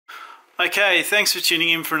Okay, thanks for tuning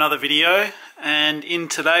in for another video, and in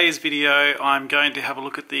today's video I'm going to have a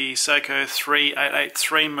look at the SEIKO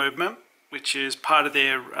 3883 movement, which is part of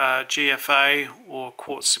their GFA or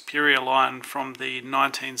Quartz Superior line from the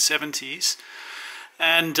 1970s,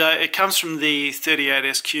 and it comes from the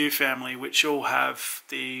 38SQ family, which all have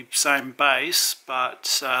the same base,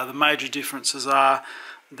 but the major differences are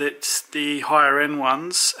that the higher end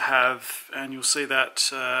ones have, and you'll see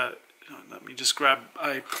that let me just grab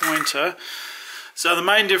a pointer. So the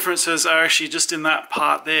main differences are actually just in that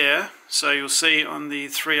part there. So you'll see on the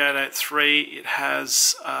 3883 it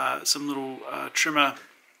has some little trimmer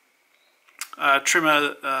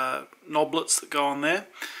knoblets that go on there,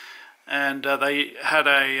 and they had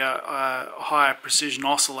a higher precision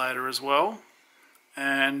oscillator as well,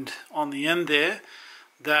 and on the end there,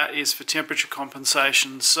 that is for temperature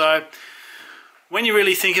compensation. So when you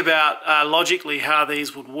really think about logically how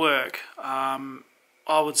these would work,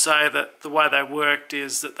 I would say that the way they worked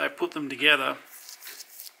is that they put them together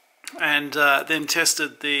and then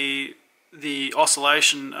tested the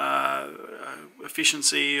oscillation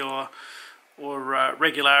efficiency or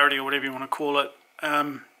regularity, or whatever you want to call it,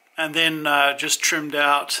 and then just trimmed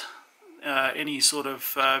out any sort of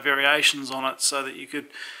variations on it so that you could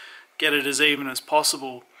get it as even as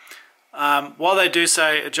possible. While they do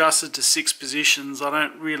say adjusted to 6 positions, I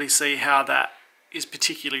don't really see how that is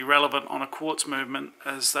particularly relevant on a quartz movement,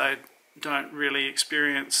 as they don't really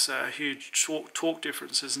experience huge torque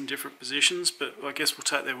differences in different positions, but I guess we'll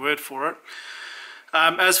take their word for it.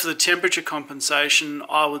 As for the temperature compensation,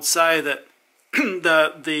 I would say that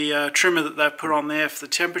the trimmer that they've put on there for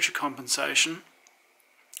the temperature compensation,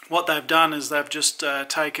 what they've done is they've just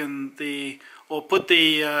taken put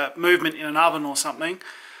the movement in an oven or something.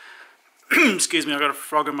 Excuse me, I've got a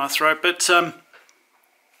frog in my throat, but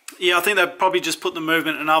yeah, I think they've probably just put the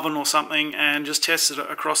movement in an oven or something and just tested it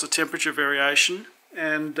across a temperature variation,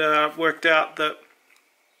 and worked out that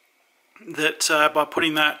by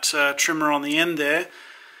putting that trimmer on the end there,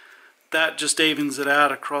 that just evens it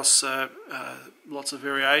out across lots of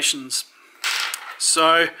variations.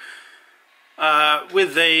 So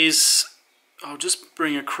with these, I'll just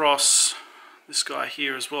bring across this guy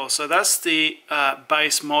here as well. So that's the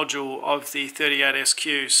base module of the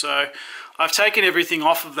 38SQ. So I've taken everything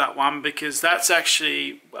off of that one because that's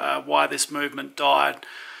actually why this movement died.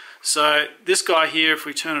 So this guy here, if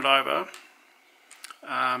we turn it over,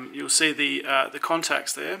 you'll see the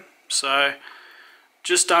contacts there. So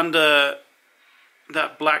just under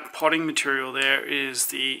that black potting material there is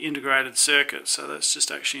the integrated circuit. So that's just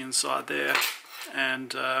actually inside there,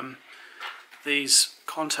 and these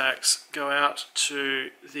contacts go out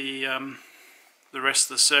to the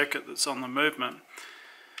rest of the circuit that's on the movement.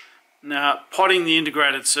 Now, potting the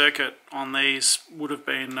integrated circuit on these would have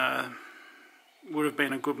been a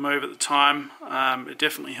good move at the time. It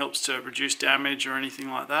definitely helps to reduce damage or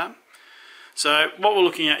anything like that. So what we're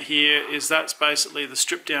looking at here is that's basically the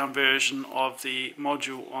stripped down version of the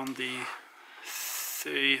module on the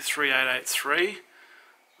 3883,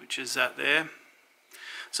 which is that there.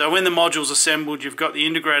 So when the module's assembled, you've got the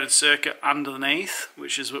integrated circuit underneath,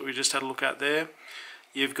 which is what we just had a look at there.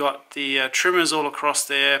 You've got the trimmers all across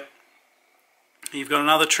there. You've got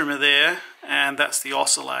another trimmer there, and that's the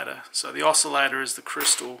oscillator. So the oscillator is the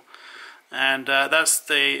crystal, and that's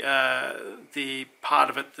the part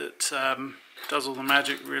of it that does all the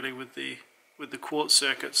magic really with the quartz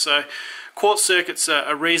circuit. So quartz circuits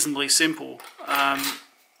are reasonably simple.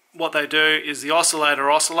 What they do is the oscillator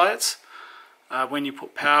oscillates when you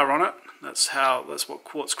put power on it. That's what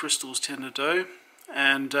quartz crystals tend to do.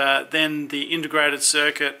 And then the integrated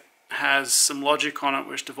circuit has some logic on it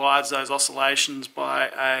which divides those oscillations by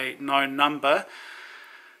a known number,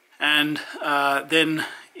 and then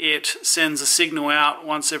it sends a signal out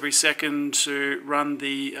once every second to run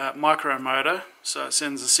the micromotor. So it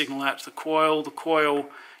sends a signal out to the coil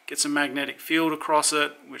gets a magnetic field across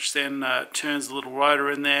it, which then turns the little rotor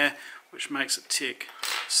in there, which makes it tick.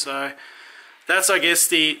 So that's, I guess,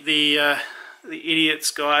 the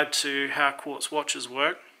idiot's guide to how quartz watches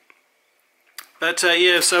work. But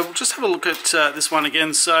yeah, so we'll just have a look at this one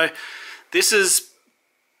again. So this is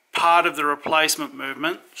part of the replacement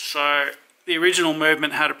movement. So the original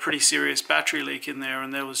movement had a pretty serious battery leak in there,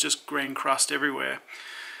 and there was just green crust everywhere.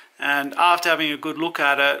 And after having a good look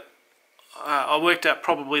at it, I worked out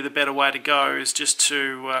probably the better way to go is just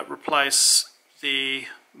to replace the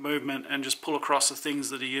movement and just pull across the things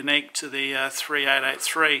that are unique to the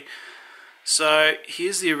 3883. So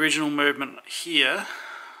here's the original movement here.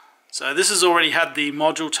 So this has already had the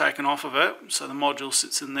module taken off of it, so the module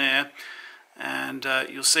sits in there, and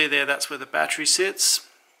you'll see there that's where the battery sits.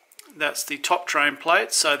 That's the top drain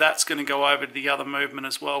plate, so that's going to go over to the other movement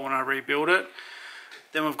as well when I rebuild it.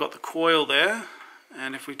 Then we've got the coil there,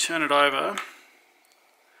 and if we turn it over,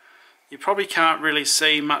 you probably can't really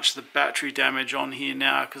see much of the battery damage on here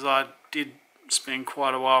now because I did spend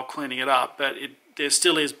quite a while cleaning it up, but there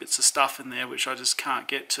still is bits of stuff in there which I just can't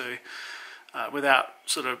get to without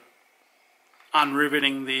sort of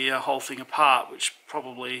unriveting the whole thing apart, which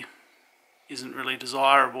probably isn't really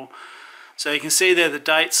desirable. So you can see there the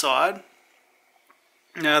date side.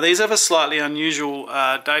 Now these have a slightly unusual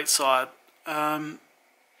date side.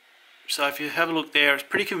 So if you have a look there, it's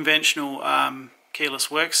pretty conventional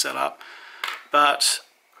keyless work setup, but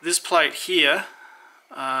this plate here,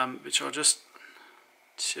 which I'll just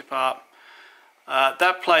tip up,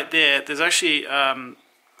 that plate there's actually a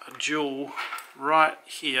jewel right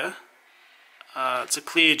here. It's a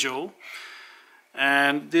clear jewel,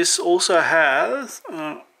 and this also has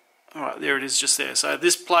alright, there it is just there. So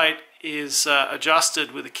this plate is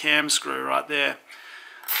adjusted with a cam screw right there.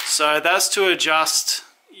 So that's to adjust.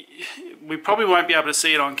 We probably won't be able to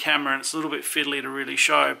see it on camera, and it's a little bit fiddly to really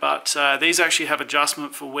show, but these actually have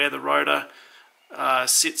adjustment for where the rotor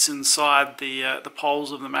sits inside the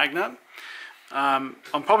poles of the magnet. I'm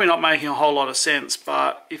probably not making a whole lot of sense,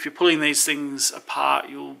 but if you're pulling these things apart,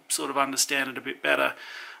 you'll sort of understand it a bit better.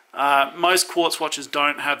 Most quartz watches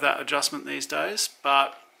don't have that adjustment these days,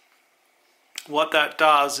 but what that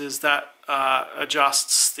does is that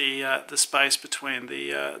adjusts the space between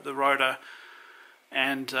the rotor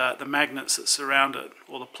and the magnets that surround it,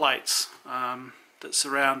 or the plates that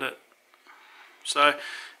surround it. So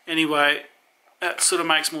anyway, that sort of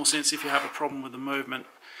makes more sense if you have a problem with the movement.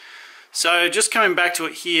 So just coming back to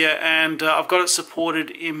it here, and I've got it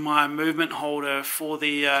supported in my movement holder for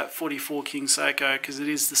the 44 King SEIKO because it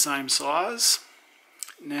is the same size.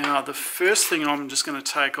 Now the first thing I'm just going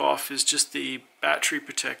to take off is just the battery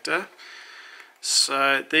protector.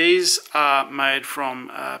 So these are made from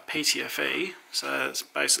PTFE, so it's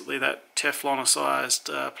basically that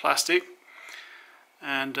Teflonicized plastic,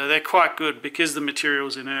 and they're quite good because the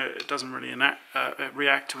material's inert. It doesn't really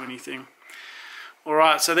react to anything.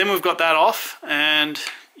 Alright, so then we've got that off, and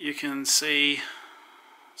you can see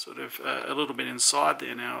sort of a little bit inside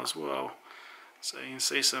there now as well. So you can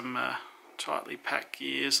see some tightly packed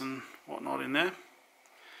gears and whatnot in there.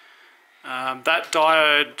 That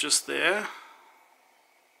diode just there,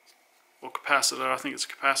 or capacitor, I think it's a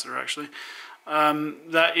capacitor actually,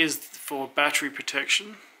 that is for battery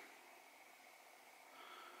protection.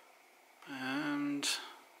 And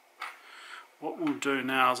what we'll do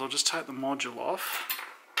now is I'll just take the module off.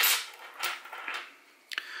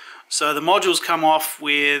 So the modules come off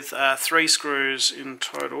with 3 screws in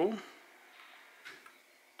total.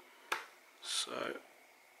 So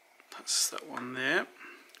that's that one there.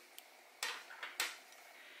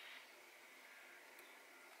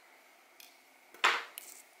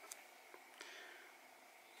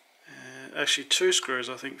 Actually 2 screws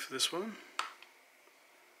I think for this one,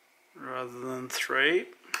 rather than 3.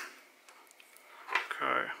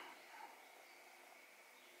 Okay.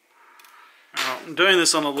 Now, I'm doing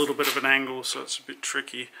this on a little bit of an angle, so it's a bit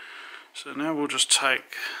tricky. So now we'll just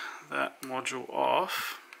take that module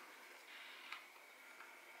off,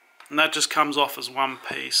 and that just comes off as one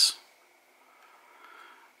piece.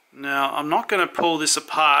 Now I'm not going to pull this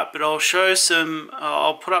apart, but I'll show some,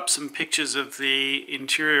 I'll put up some pictures of the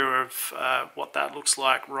interior of what that looks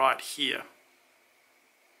like right here.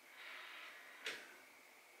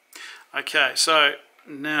 Okay, so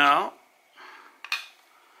now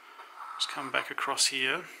let's come back across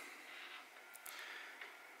here.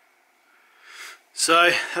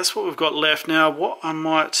 So that's what we've got left. Now what I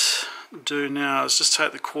might do now is just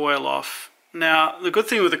take the coil off. Now the good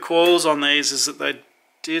thing with the coils on these is that they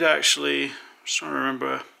did actually, I'm just trying to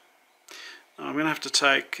remember, I'm going to have to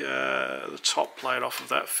take the top plate off of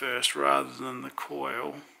that first rather than the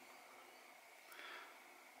coil.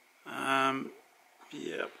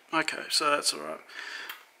 Yeah, okay, so that's alright.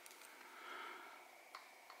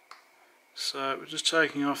 So we're just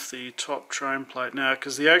taking off the top drain plate now,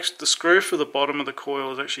 because the screw for the bottom of the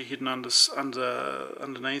coil is actually hidden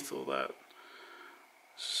underneath all that.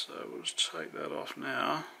 So we'll just take that off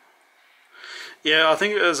now. Yeah, I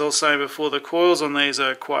think as I was saying before, the coils on these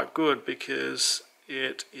are quite good because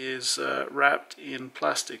it is wrapped in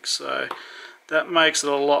plastic, so that makes it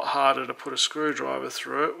a lot harder to put a screwdriver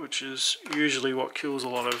through it, which is usually what kills a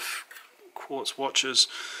lot of quartz watches,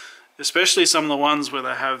 especially some of the ones where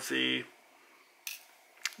they have the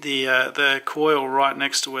coil right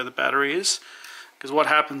next to where the battery is. Because what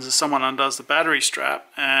happens is someone undoes the battery strap,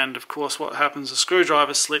 and of course what happens, the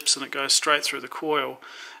screwdriver slips and it goes straight through the coil.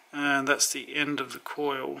 and that's the end of the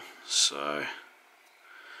coil. So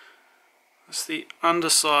that's the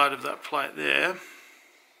underside of that plate there.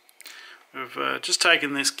 We've just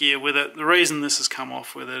taken this gear with it. The reason this has come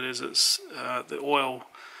off with it is it's the oil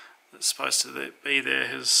that's supposed to be there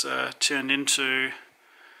has turned into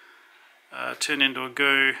a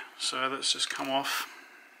goo, so that's just come off.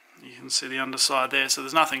 You can see the underside there, so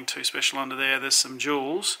there's nothing too special under there. There's some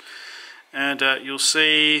jewels, and you'll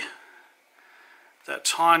see that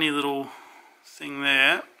tiny little thing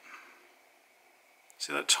there.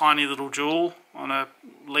 See that tiny little jewel on a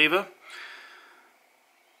lever?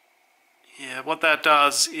 Yeah, what that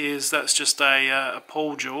does is that's just a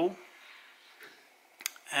pull jewel,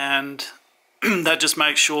 and that just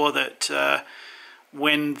makes sure that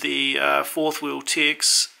when the fourth wheel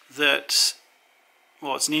ticks, that,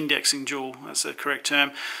 well, it's an indexing jewel, that's the correct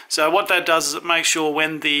term. So what that does is it makes sure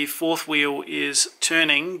when the fourth wheel is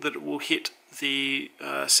turning that it will hit the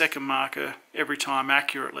second marker every time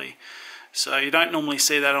accurately. So you don't normally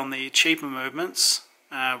see that on the cheaper movements,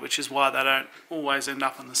 which is why they don't always end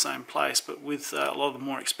up in the same place. But with a lot of the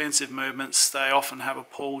more expensive movements, they often have a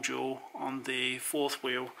pull jewel on the fourth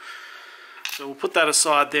wheel. So we'll put that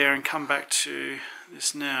aside there and come back to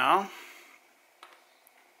this now.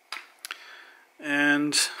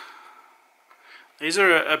 And these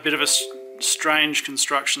are a bit of a strange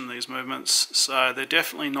construction, these movements, so they're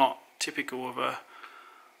definitely not typical of a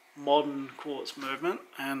modern quartz movement,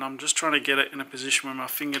 and I'm just trying to get it in a position where my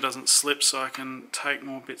finger doesn't slip so I can take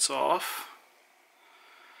more bits off.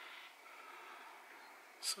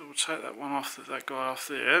 So we'll take that one off, that guy off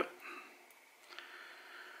there.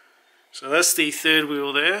 So that's the third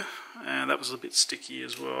wheel there, and that was a bit sticky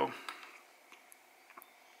as well.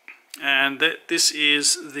 And this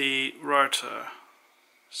is the rotor.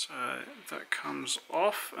 So that comes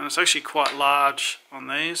off, and it's actually quite large on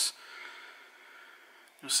these.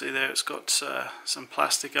 You'll see there it's got some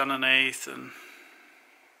plastic underneath, and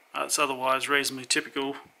it's otherwise reasonably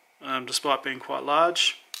typical despite being quite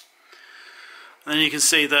large. And then you can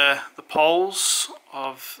see the poles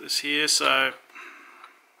of this here. So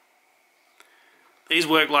these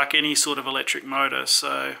work like any sort of electric motor.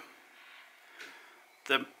 So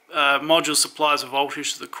the module supplies a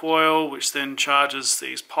voltage to the coil, which then charges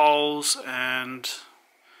these poles, and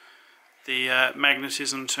the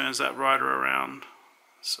magnetism turns that rotor around.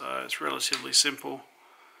 So it's relatively simple.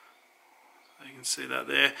 You can see that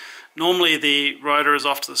there. Normally the rotor is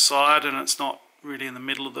off to the side and it's not really in the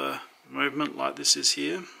middle of the movement like this is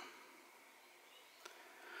here.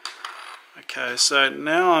 Okay, so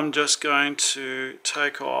now I'm just going to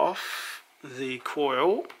take off the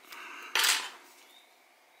coil.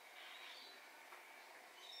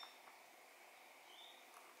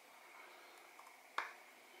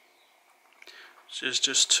 Which is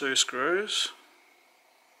just 2 screws.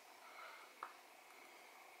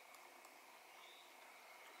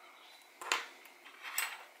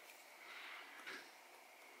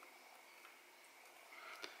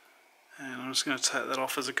 And I'm just going to take that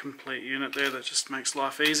off as a complete unit there. That just makes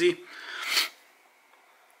life easy.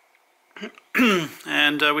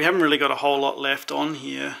 And we haven't really got a whole lot left on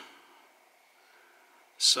here.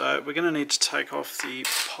 So we're going to need to take off the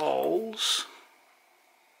poles.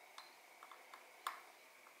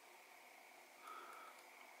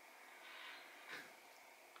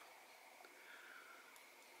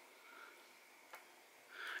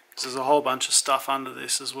 There's a whole bunch of stuff under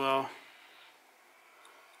this as well.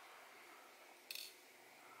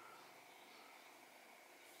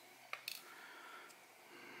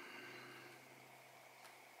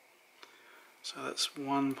 So that's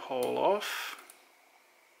one pole off.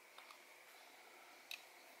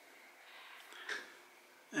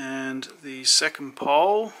 And the second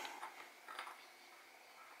pole.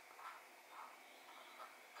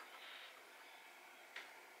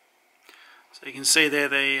 So you can see there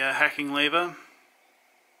the hacking lever.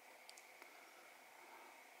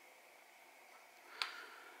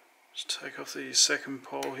 Just take off the second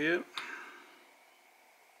pole here.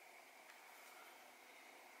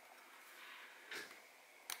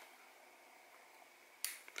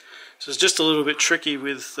 So it's just a little bit tricky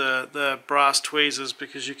with the brass tweezers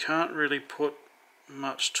because you can't really put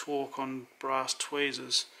much torque on brass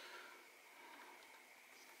tweezers.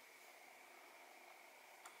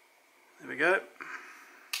 There we go.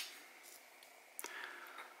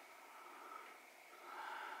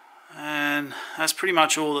 And that's pretty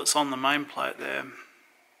much all that's on the main plate there.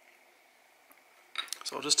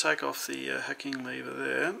 So I'll just take off the hacking lever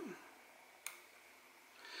there.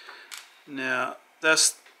 Now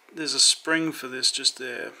there's a spring for this just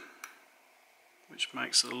there, which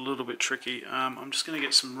makes it a little bit tricky. I'm just going to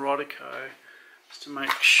get some Rodico just to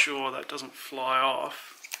make sure that doesn't fly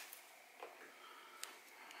off.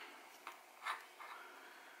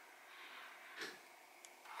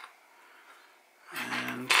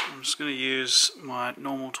 And I'm just going to use my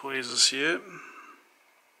normal tweezers here.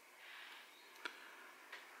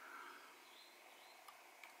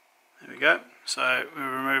 There we go. So we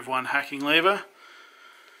remove one hacking lever.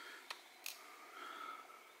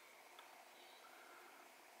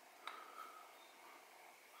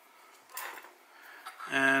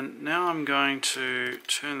 And now I'm going to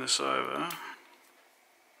turn this over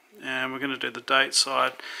and we're going to do the date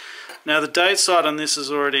side. Now the date side on this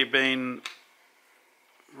has already been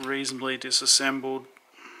reasonably disassembled.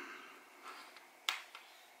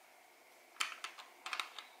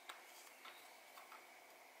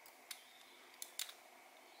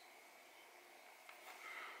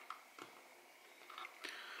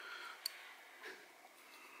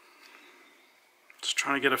 Just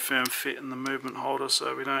trying to get a firm fit in the movement holder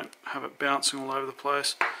so we don't have it bouncing all over the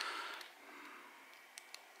place.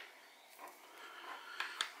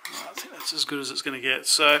 Right, I think that's as good as it's going to get.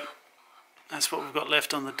 So that's what we've got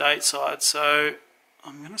left on the date side. So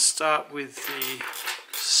I'm going to start with the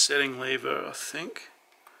setting lever, I think.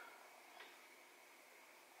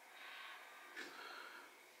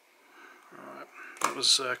 Right, that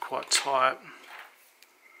was quite tight.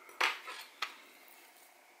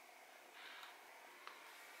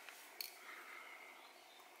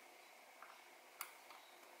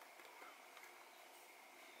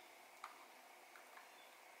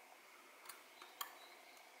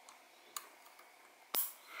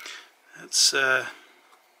 It's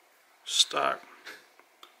stuck.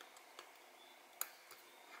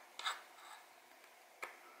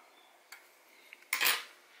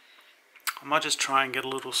 I might just try and get a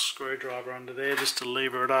little screwdriver under there just to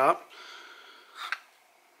lever it up.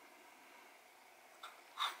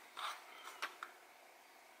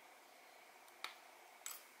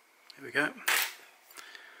 There we go.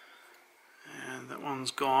 And that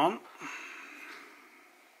one's gone.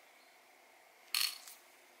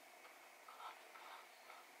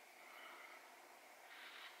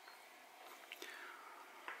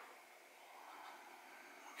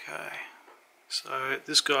 Okay, so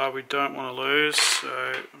this guy we don't want to lose,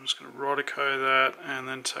 so I'm just going to Rodico that and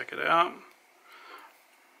then take it out.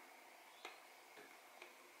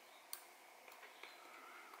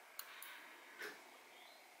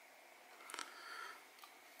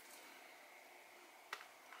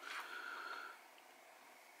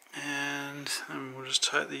 And then we'll just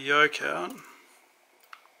take the yoke out.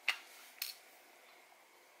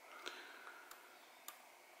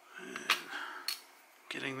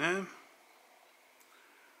 Getting there. Okay.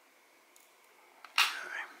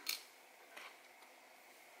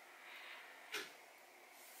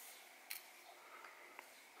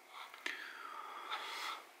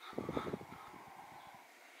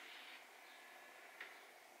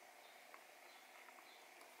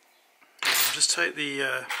 I'll just take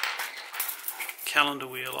the calendar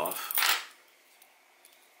wheel off.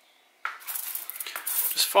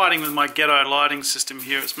 Fighting with my ghetto lighting system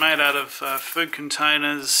here. It's made out of food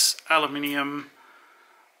containers, aluminium,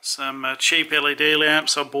 some cheap LED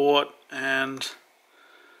lamps I bought, and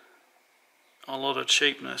a lot of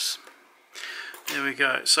cheapness. There we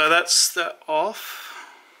go. So that's that off.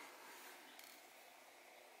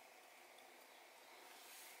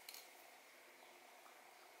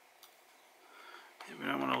 Yeah, we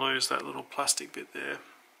don't want to lose that little plastic bit there.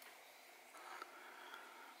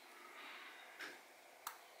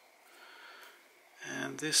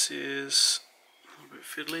 And this is a little bit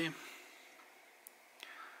fiddly.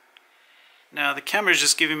 Now the camera is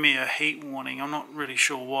just giving me a heat warning. I'm not really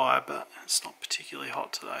sure why, but it's not particularly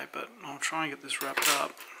hot today, but I'll try and get this wrapped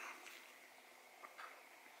up.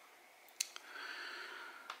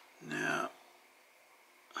 Now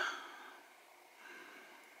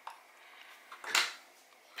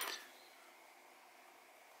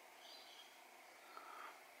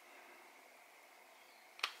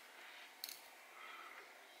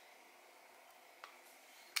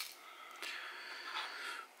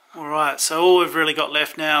alright, so all we've really got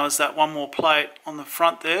left now is that one more plate on the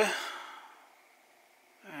front there,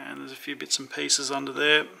 and there's a few bits and pieces under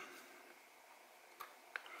there.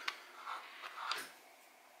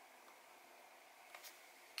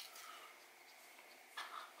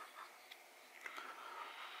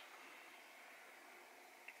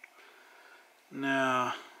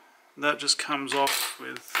 Now that just comes off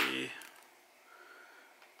with the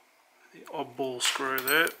oddball screw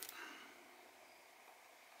there.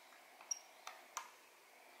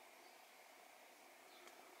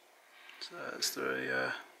 So it's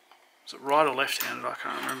the, is it right or left-handed? I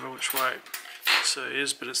can't remember which way. So it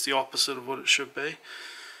is, but it's the opposite of what it should be.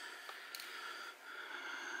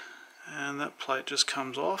 And that plate just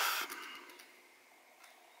comes off.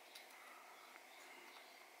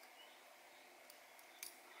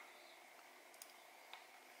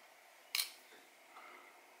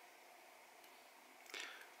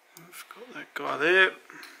 We've got that guy there.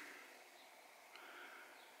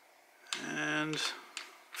 And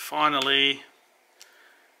finally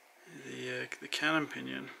the cannon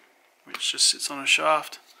pinion, which just sits on a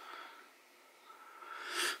shaft.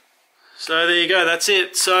 So there you go, that's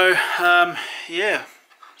it. So yeah,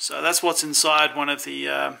 so that's what's inside one of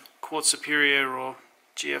the Quartz Superior or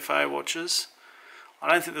GFA watches.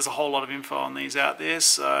 I don't think there's a whole lot of info on these out there,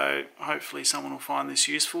 so hopefully someone will find this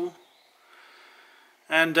useful.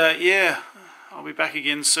 And yeah, I'll be back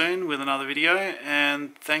again soon with another video,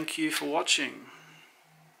 and thank you for watching.